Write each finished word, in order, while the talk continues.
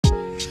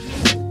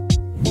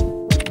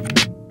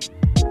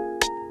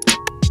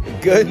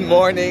Good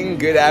morning,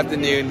 good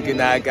afternoon, good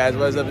night, guys.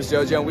 What's up? It's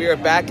JoJo, and we are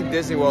back in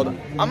Disney World.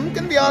 I'm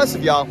gonna be honest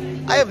with y'all.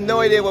 I have no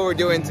idea what we're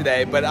doing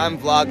today, but I'm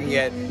vlogging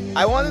it.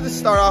 I wanted to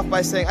start off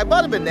by saying I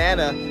bought a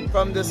banana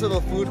from this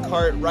little food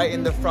cart right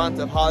in the front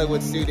of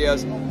Hollywood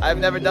Studios. I've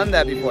never done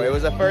that before. It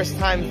was a first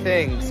time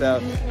thing,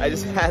 so I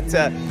just had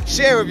to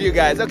share with you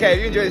guys. Okay,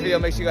 if you enjoyed the video,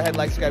 make sure you go ahead,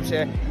 like, subscribe,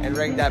 share, and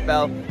ring that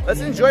bell. Let's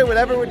enjoy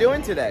whatever we're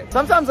doing today.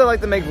 Sometimes I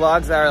like to make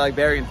vlogs that are like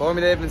very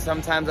informative, and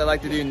sometimes I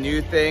like to do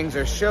new things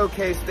or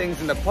showcase things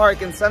in the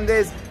park, and some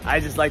days I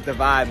just like the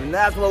vibe, and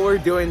that's what we're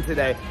doing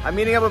today. I'm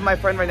meeting up with my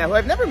friend right now, who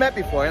I've never met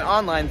before, an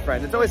online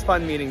friend. It's always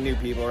fun meeting new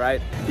people,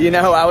 right? You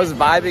know, I was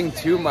vibing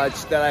too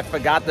much that I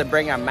forgot to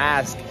bring a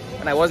mask,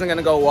 and I wasn't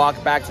gonna go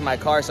walk back to my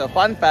car. So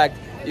fun fact,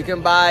 you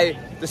can buy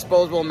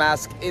disposable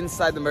masks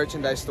inside the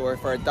merchandise store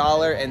for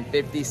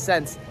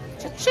 $1.50.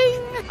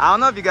 Cha-ching! I don't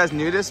know if you guys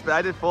knew this, but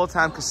I did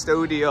full-time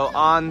custodial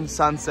on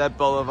Sunset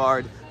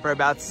Boulevard for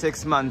about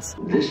 6 months.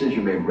 This, as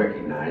you may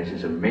recognize,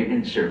 is a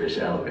maintenance service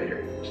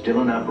elevator,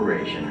 still in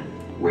operation,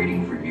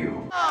 waiting for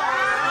you.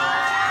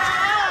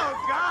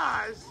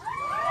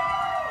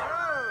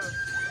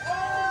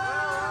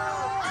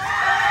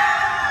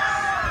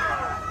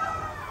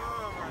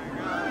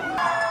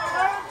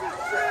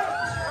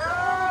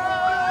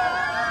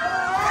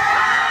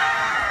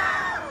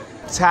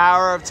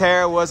 Tower of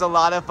Terror was a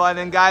lot of fun,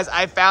 and guys,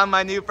 I found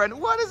my new friend.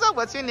 What is up?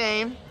 What's your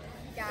name?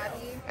 Gabby.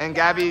 And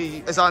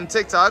Gabby is on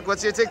TikTok.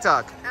 What's your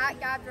TikTok?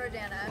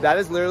 @GabJordana. That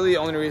is literally the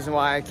only reason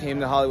why I came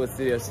to Hollywood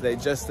Studios today,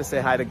 just to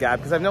say hi to Gab,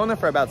 because I've known her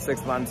for about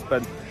 6 months,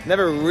 but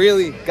never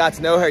really got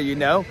to know her, you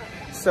know?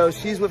 So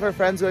she's with her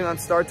friends going on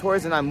Star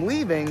Tours, and I'm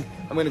leaving.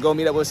 I'm gonna go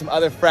meet up with some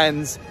other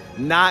friends,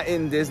 not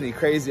in Disney.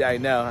 Crazy, I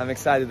know. I'm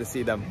excited to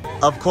see them.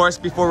 Of course,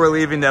 before we're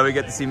leaving though, we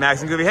get to see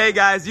Max and Goofy. Hey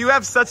guys, you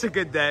have such a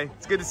good day.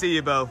 It's good to see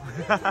you both.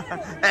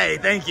 Hey,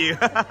 thank you.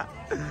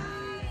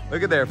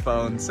 Look at their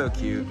phones, so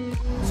cute.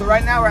 So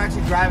right now we're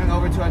actually driving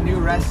over to a new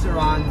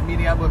restaurant,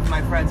 meeting up with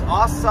my friends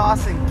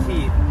Sauce and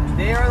Keith.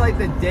 They are like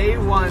the day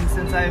one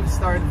since I've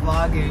started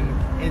vlogging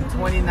in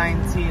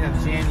 2019 of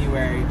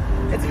January.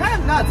 It's kind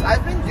of nuts.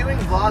 I've been doing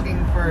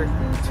vlogging for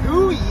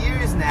 2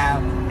 years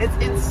now. It's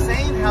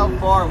insane how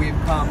far we've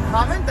come.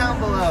 Comment down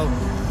below,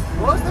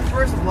 what was the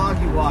first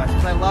vlog you watched?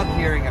 Because I love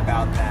hearing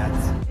about that.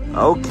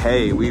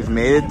 Okay, we've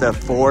made it to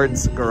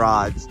Ford's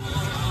Garage.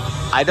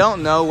 I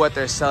don't know what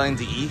they're selling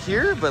to eat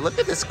here, but look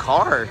at this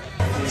car.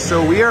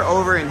 So we are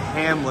over in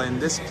Hamlin.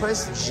 This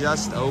place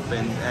just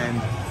opened,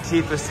 and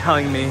Keith was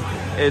telling me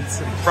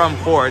it's from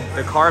Ford,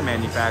 the car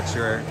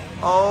manufacturer.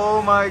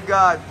 Oh my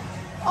God.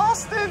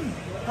 Austin,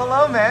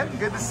 hello man,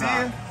 good to see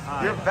you.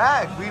 Hi. You're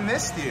back, we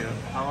missed you.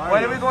 How are you?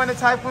 When are we going to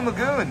Typhoon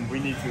Lagoon? We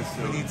need to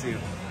soon. We need to.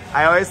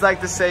 I always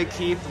like to say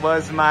Keith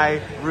was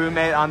my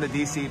roommate on the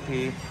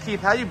DCP.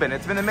 Keith, how you been?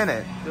 It's been a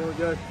minute. Doing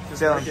good.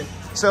 Just Chilling. working.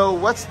 So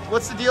what's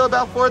the deal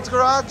about Ford's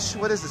Garage?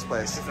 What is this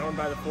place? It's owned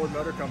by the Ford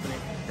Motor Company.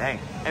 Dang,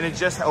 and it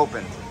just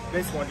opened.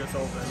 This one just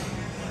opened.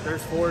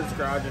 There's Ford's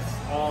Garage. It's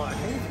all, I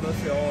think it's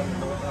mostly all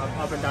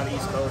up and down the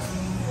East Coast.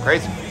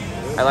 Crazy.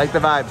 I like the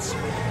vibes.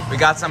 We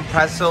got some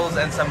pretzels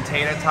and some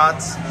tater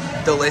tots.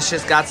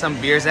 Delicious. Got some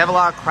beers. They have a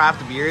lot of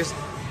craft beers.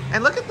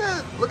 And look at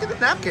the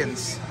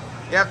napkins.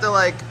 You have to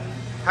like,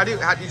 how do you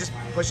just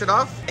push it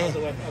off? Other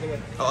way, other way.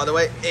 Oh, other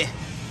way?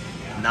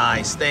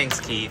 Nice. Thanks,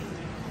 Keith.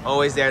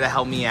 Always there to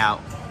help me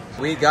out.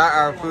 We got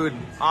our food.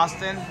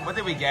 Austin, what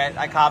did we get?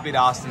 I copied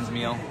Austin's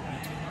meal.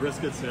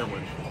 Brisket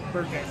sandwich.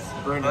 Burnt ends.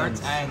 Burnt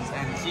ends.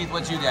 And Keith,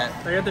 what'd you get?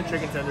 I got the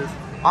chicken tenders.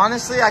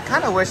 Honestly, I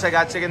kind of wish I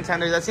got chicken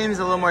tenders. That seems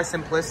a little more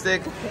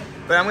simplistic,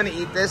 but I'm gonna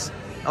eat this.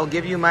 I'll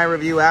give you my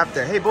review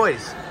after. Hey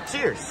boys,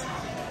 cheers.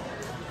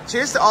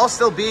 Cheers to all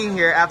still being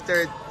here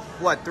after,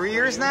 what, 3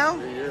 years now?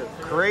 3 years.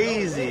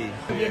 Crazy.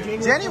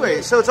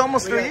 January, so it's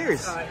almost 3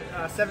 years.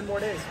 7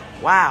 more days.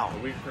 Wow.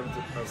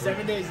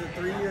 7 days in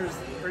 3 years.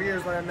 3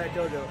 years when I met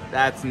JoJo.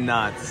 That's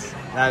nuts.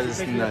 That is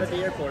Picked me up nuts. at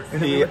the airport.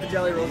 Yeah. With the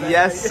jelly rolls.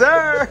 Yes,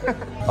 sir.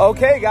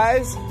 Okay,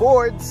 guys,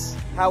 Ford's.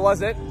 How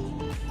was it?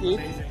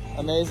 Keith?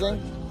 Amazing.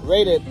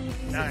 Rated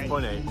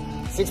 6.8.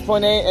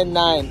 6.8 and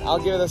 9. I'll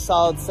give it a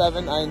solid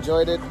 7. I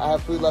enjoyed it. I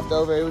have food left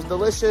over. It was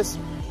delicious.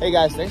 Hey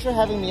guys, thanks for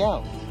having me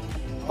out.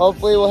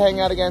 Hopefully we'll hang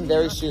out again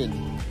very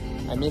soon.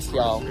 I miss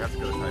y'all. We have to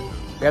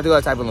go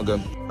to Typhoon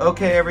Lagoon.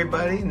 Okay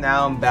everybody,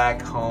 now I'm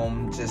back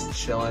home, just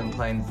chilling,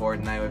 playing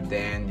Fortnite with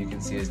Dan. You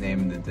can see his name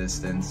in the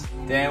distance.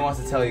 Dan wants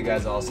to tell you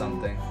guys all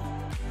something.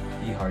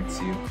 He hearts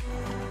you.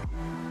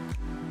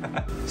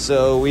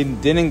 So we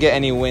didn't get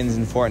any wins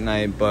in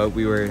Fortnite, but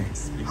we were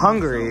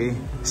hungry,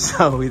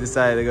 so we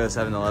decided to go to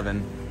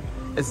 7-Eleven.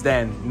 It's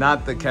Dan,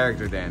 not the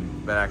character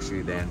Dan, but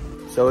actually Dan.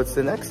 So it's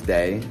the next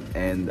day,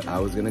 and I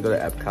was gonna go to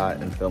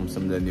Epcot and film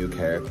some of the new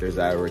characters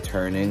that are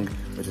returning,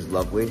 which is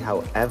lovely.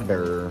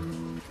 However,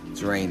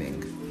 it's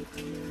raining.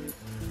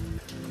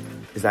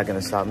 Is that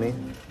gonna stop me?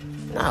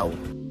 No.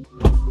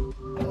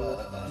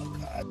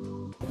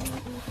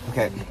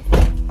 Okay,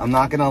 I'm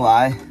not gonna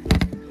lie.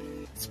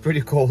 It's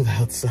pretty cold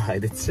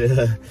outside. It's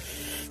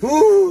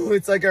Ooh,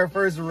 it's like our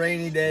first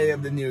rainy day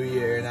of the new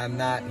year and I'm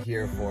not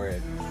here for it.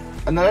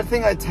 Another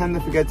thing I tend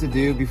to forget to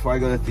do before I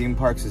go to theme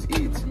parks is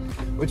eat,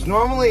 which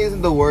normally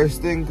isn't the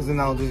worst thing because then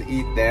I'll just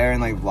eat there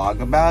and like vlog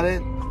about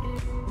it.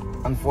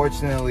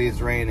 Unfortunately,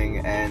 it's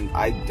raining and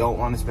I don't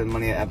want to spend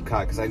money at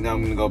Epcot because I know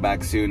I'm gonna go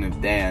back soon with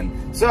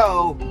Dan.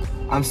 So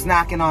I'm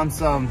snacking on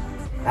some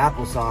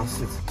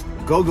applesauce. It's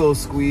Go-Go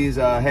Squeeze.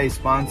 Hey,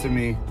 sponsor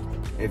me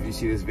if you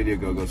see this video,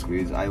 Go-Go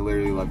Squeeze. I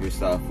literally love your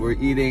stuff. We're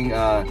eating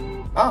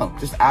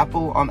just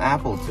apple on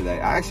apple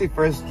today. I actually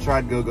first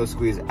tried Go-Go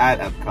Squeeze at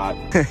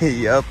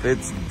Epcot. Yup,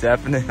 it's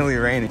definitely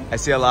raining. I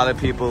see a lot of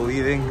people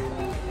leaving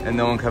and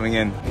no one coming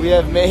in. We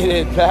have made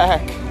it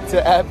back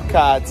to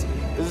Epcot.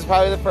 This is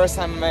probably the first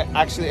time I'm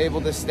actually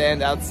able to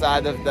stand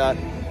outside of the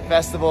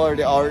festival or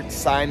the art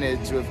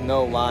signage with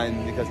no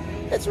line because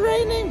it's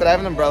raining, but I have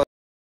an umbrella.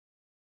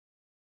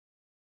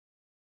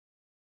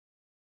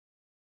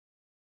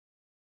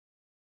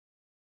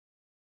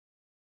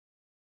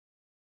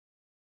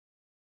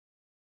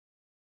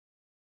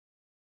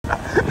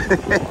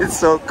 It's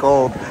so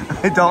cold.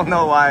 I don't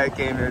know why I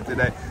came here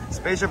today.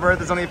 Spaceship Earth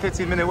is only a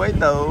 15-minute wait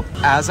though.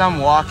 As I'm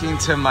walking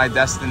to my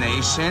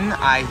destination,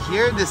 I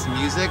hear this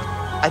music.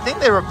 I think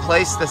they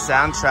replaced the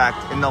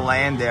soundtrack in the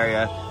land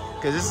area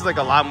because this is like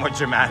a lot more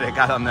dramatic.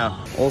 I don't know.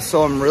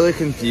 Also, I'm really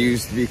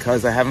confused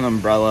because I have an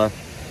umbrella,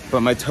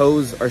 but my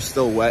toes are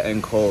still wet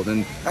and cold.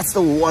 And that's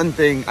the one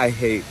thing I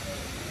hate.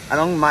 I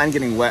don't mind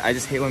getting wet. I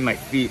just hate when my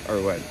feet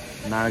are wet.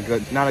 Not a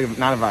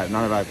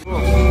vibe.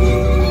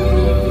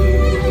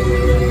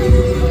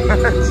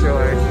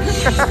 Joy.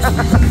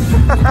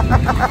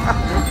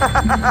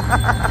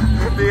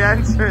 The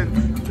entrance.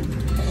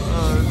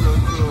 Oh, it's so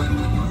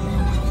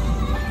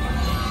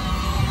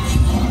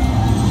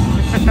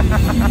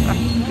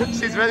cool.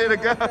 She's ready to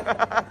go.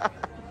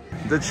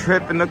 The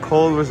trip in the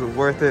cold was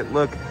worth it.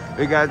 Look,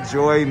 we got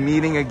Joy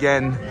meeting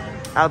again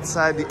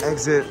outside the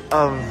exit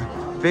of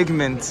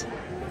Figment.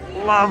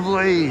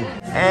 Lovely.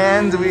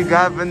 And we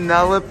got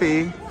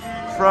Vanellope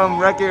from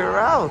Wreck-It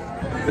Ralph.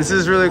 This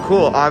is really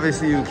cool.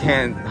 Obviously you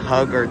can't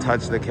hug or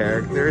touch the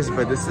characters,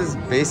 but this is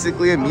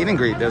basically a meet and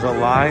greet. There's a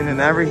line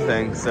and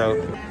everything.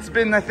 So it's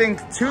been, I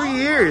think, 2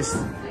 years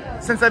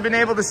since I've been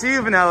able to see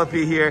you, Vanellope,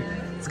 here.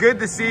 It's good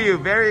to see you,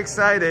 very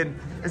excited.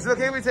 Is it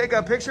okay if we take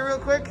a picture real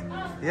quick?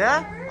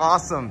 Yeah?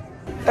 Awesome.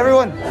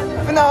 Everyone,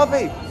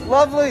 Vanellope,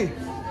 lovely.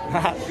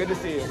 Good to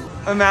see you.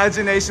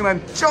 Imagination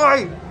Land,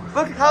 Joy!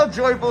 Look how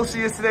joyful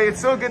she is today.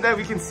 It's so good that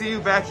we can see you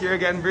back here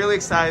again. Really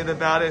excited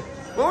about it.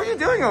 What were you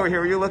doing over here?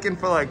 Were you looking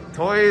for like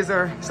toys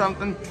or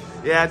something?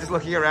 Yeah, just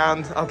looking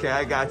around. Okay,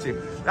 I got you.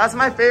 That's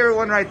my favorite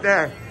one right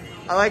there.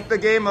 I like the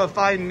game of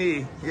Find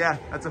Me. Yeah,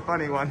 that's a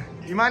funny one.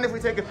 Do you mind if we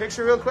take a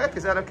picture real quick?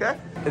 Is that okay?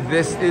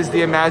 This is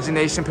the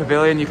Imagination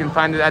Pavilion. You can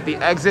find it at the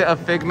exit of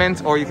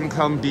Figment, or you can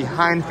come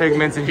behind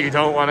Figment if you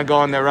don't want to go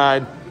on the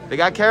ride. They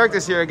got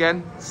characters here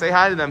again. Say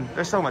hi to them.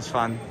 They're so much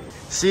fun.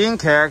 Seeing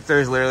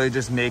characters literally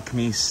just make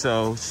me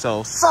so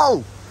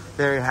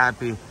very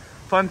happy.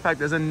 Fun fact,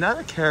 there's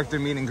another character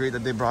meet and greet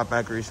that they brought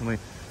back recently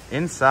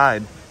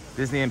inside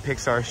Disney and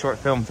Pixar Short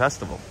Film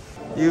Festival.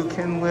 You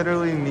can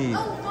literally meet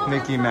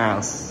Mickey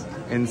Mouse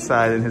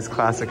inside in his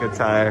classic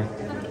attire.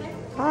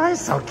 Oh,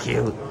 he's so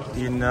cute.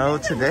 You know,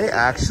 today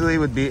actually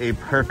would be a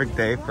perfect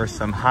day for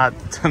some hot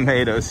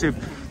tomato soup,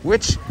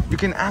 which you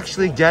can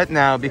actually get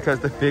now because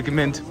the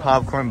Figment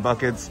popcorn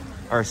buckets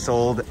are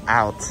sold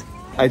out.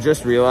 I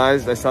just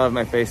realized I still have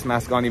my face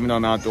mask on even though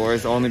I'm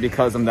outdoors, only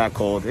because I'm that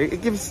cold.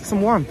 It gives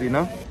some warmth, you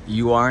know?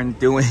 You aren't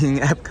doing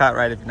Epcot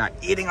right if you're not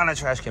eating on a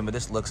trash can, but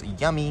this looks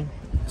yummy.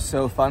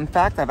 So fun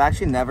fact, I've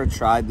actually never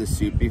tried the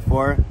soup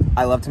before.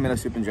 I love tomato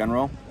soup in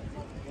general.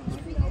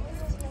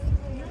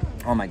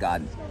 Oh my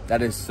God,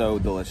 that is so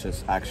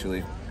delicious,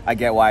 actually. I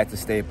get why it's a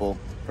staple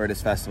for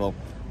this festival.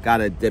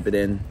 Gotta dip it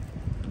in.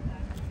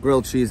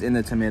 Grilled cheese in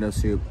the tomato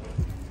soup.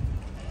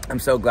 I'm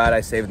so glad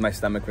I saved my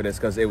stomach for this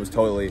because it was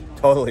totally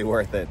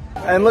worth it.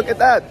 And look at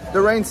that, the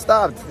rain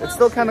stopped. It's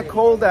still kind of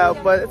cold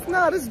out, but it's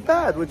not as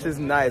bad, which is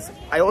nice.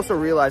 I also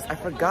realized I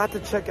forgot to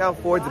check out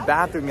Ford's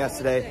bathroom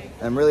yesterday,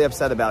 and I'm really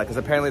upset about it because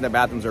apparently their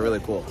bathrooms are really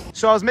cool.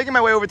 So I was making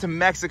my way over to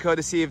Mexico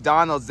to see if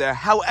Donald's there.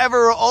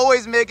 However, we're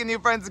always making new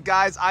friends.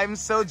 Guys, I'm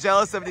so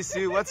jealous of these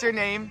two. What's your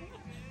name?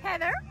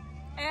 Heather.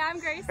 Hey, I'm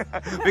Grace.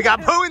 We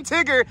got Pooh and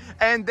Tigger,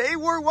 and they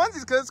wore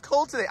onesies because it's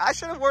cold today. I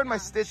should have worn my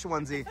Stitch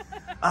onesie.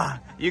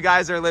 You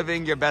guys are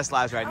living your best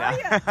lives right now.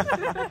 Oh,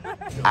 yeah.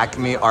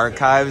 Acme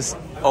Archives.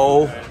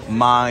 Oh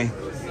my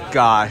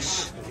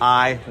gosh.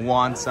 I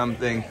want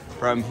something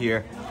from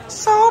here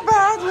so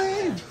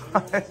badly.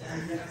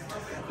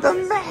 The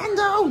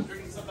Mando.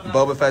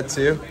 Boba Fett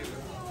too.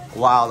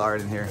 Wild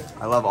art in here.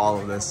 I love all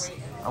of this.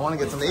 I want to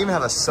get something. They even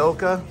have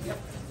Ahsoka.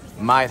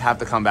 Might have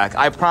to come back.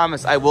 I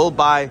promise I will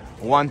buy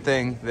one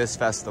thing this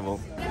festival.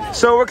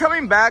 So we're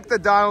coming back to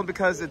Donald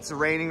because it's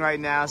raining right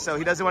now, so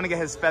he doesn't want to get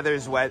his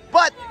feathers wet,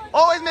 but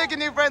always making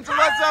new friends. So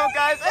what's up,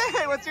 guys?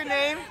 Hey, what's your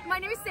name? My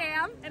name is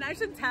Sam, and I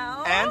should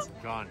tell. And?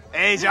 John.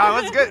 Hey, John,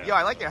 what's good? Yo,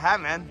 I like your hat,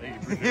 man.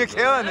 You're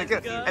killing it.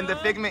 And the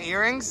Figment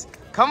earrings?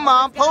 Come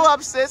on, pull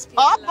up, sis.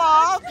 Pop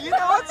off. You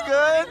know what's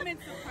good. Figment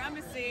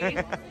supremacy. see.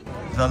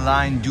 The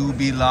line do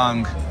be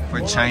long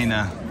for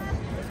China.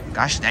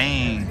 Gosh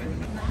dang.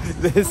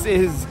 This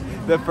is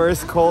the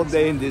first cold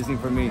day in Disney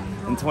for me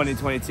in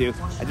 2022.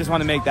 I just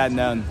want to make that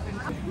known.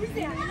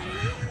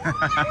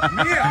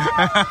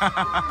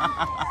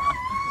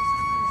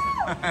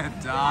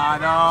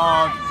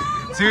 Donald.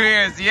 2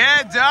 years.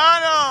 Yeah,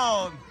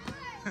 Donald.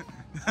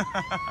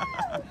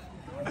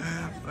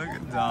 Look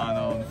at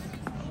Donald.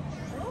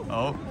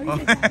 Oh.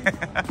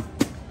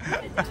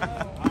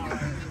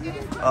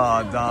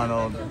 Oh,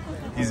 Donald.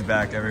 He's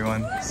back,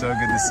 everyone. So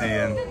good to see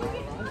him.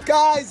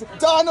 Guys,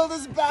 Donald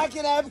is back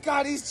in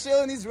Epcot. He's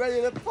chilling. He's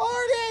ready to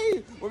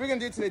party. What are we going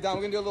to do today, Don?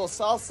 We're going to do a little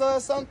salsa or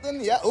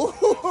something? Yeah. Ooh,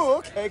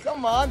 okay,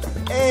 come on.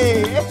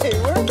 Hey,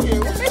 work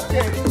it.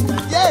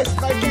 Yes,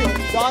 right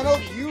here.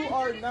 Donald, you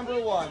are number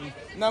one.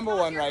 Number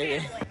one right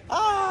here.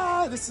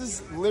 Ah, this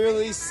is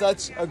literally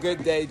such a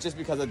good day just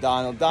because of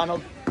Donald.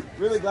 Donald,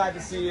 really glad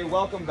to see you.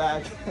 Welcome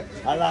back.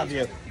 I love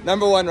you.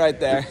 Number one right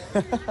there.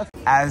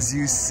 As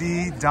you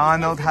see,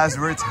 Donald has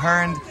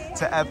returned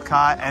to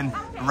Epcot, and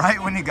right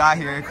when he got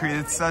here, it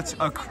created such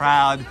a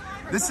crowd.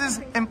 This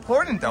is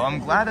important though. I'm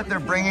glad that they're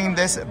bringing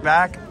this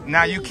back.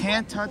 Now you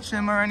can't touch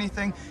him or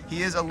anything.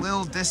 He is a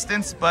little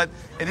distance, but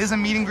it is a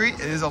meet and greet.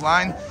 It is a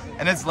line,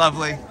 and it's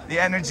lovely. The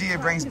energy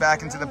it brings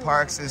back into the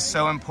parks is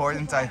so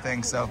important, I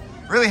think. So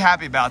really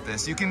happy about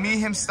this. You can meet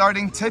him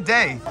starting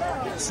today.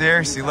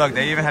 Seriously, look,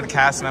 they even had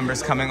cast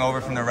members coming over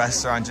from the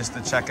restaurant just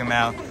to check him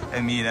out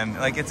and meet him.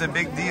 Like, it's a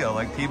big deal.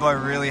 Like, people are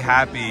really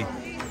happy.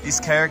 These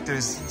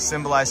characters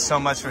symbolize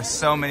so much for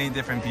so many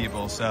different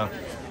people. So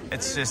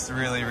it's just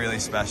really, really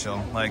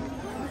special. Like,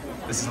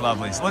 this is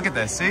lovely. So look at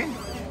this, see?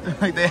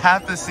 Like, they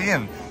have to see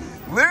him.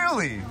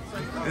 Literally.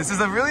 This is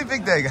a really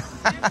big day,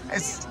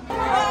 guys.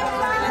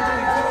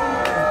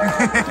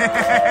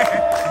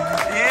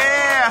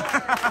 Yeah.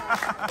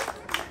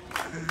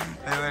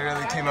 They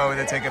literally came over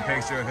to take a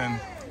picture of him.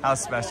 How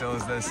special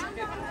is this?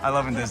 I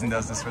love when Disney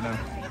does this for them.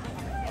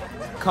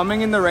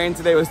 Coming in the rain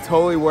today was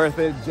totally worth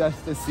it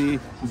just to see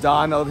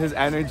Donald, his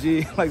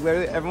energy. Like,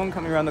 literally everyone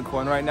coming around the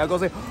corner right now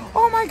goes like,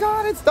 oh my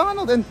God, it's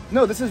Donald. And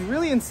no, this is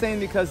really insane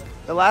because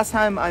the last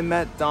time I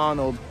met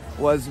Donald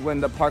was when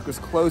the park was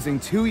closing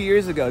 2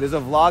 years ago. There's a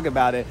vlog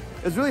about it.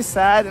 It was really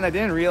sad, and I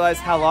didn't realize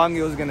how long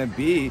it was gonna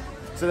be.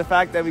 So the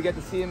fact that we get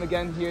to see him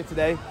again here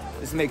today,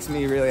 this makes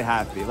me really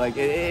happy. Like,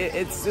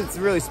 it's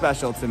really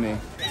special to me.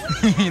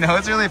 You know,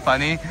 it's really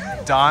funny.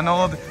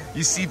 Donald,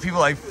 you see people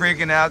like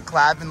freaking out,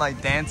 clapping,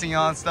 like dancing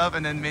on stuff,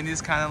 and then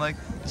Minnie's kind of like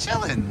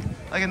chilling,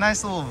 like a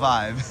nice little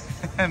vibe.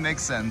 It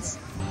makes sense.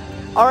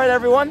 All right,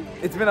 everyone,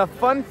 it's been a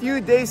fun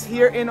few days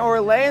here in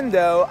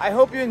Orlando. I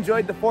hope you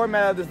enjoyed the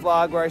format of this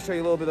vlog where I show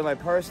you a little bit of my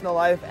personal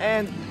life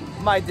and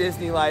my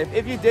Disney life.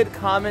 If you did,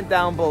 comment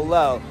down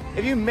below.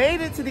 If you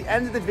made it to the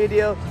end of the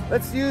video,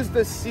 let's use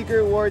the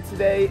secret word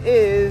today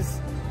is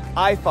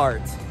I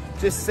fart.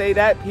 Just say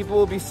that, people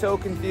will be so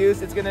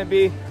confused. It's gonna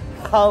be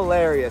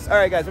hilarious. All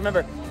right, guys,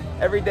 remember,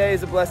 every day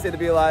is a blessed day to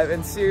be alive,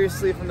 and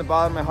seriously, from the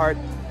bottom of my heart,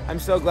 I'm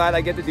so glad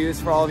I get to do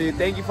this for all of you.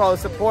 Thank you for all the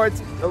support,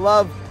 the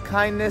love,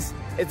 kindness.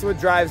 It's what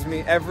drives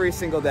me every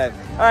single day.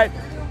 All right,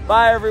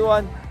 bye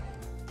everyone.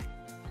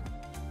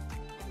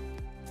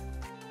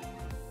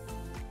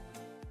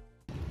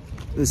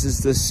 This is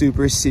the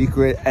super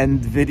secret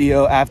end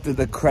video after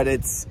the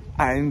credits.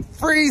 I'm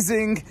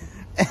freezing.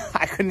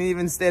 I couldn't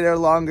even stay there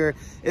longer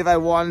if I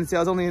wanted to. I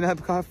was only in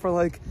Epcot for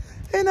like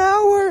an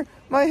hour.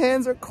 My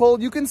hands are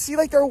cold. You can see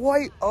like they're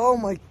white. Oh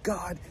my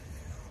God.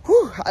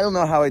 Whew. I don't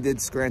know how I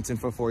did Scranton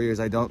for 4 years.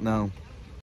 I don't know.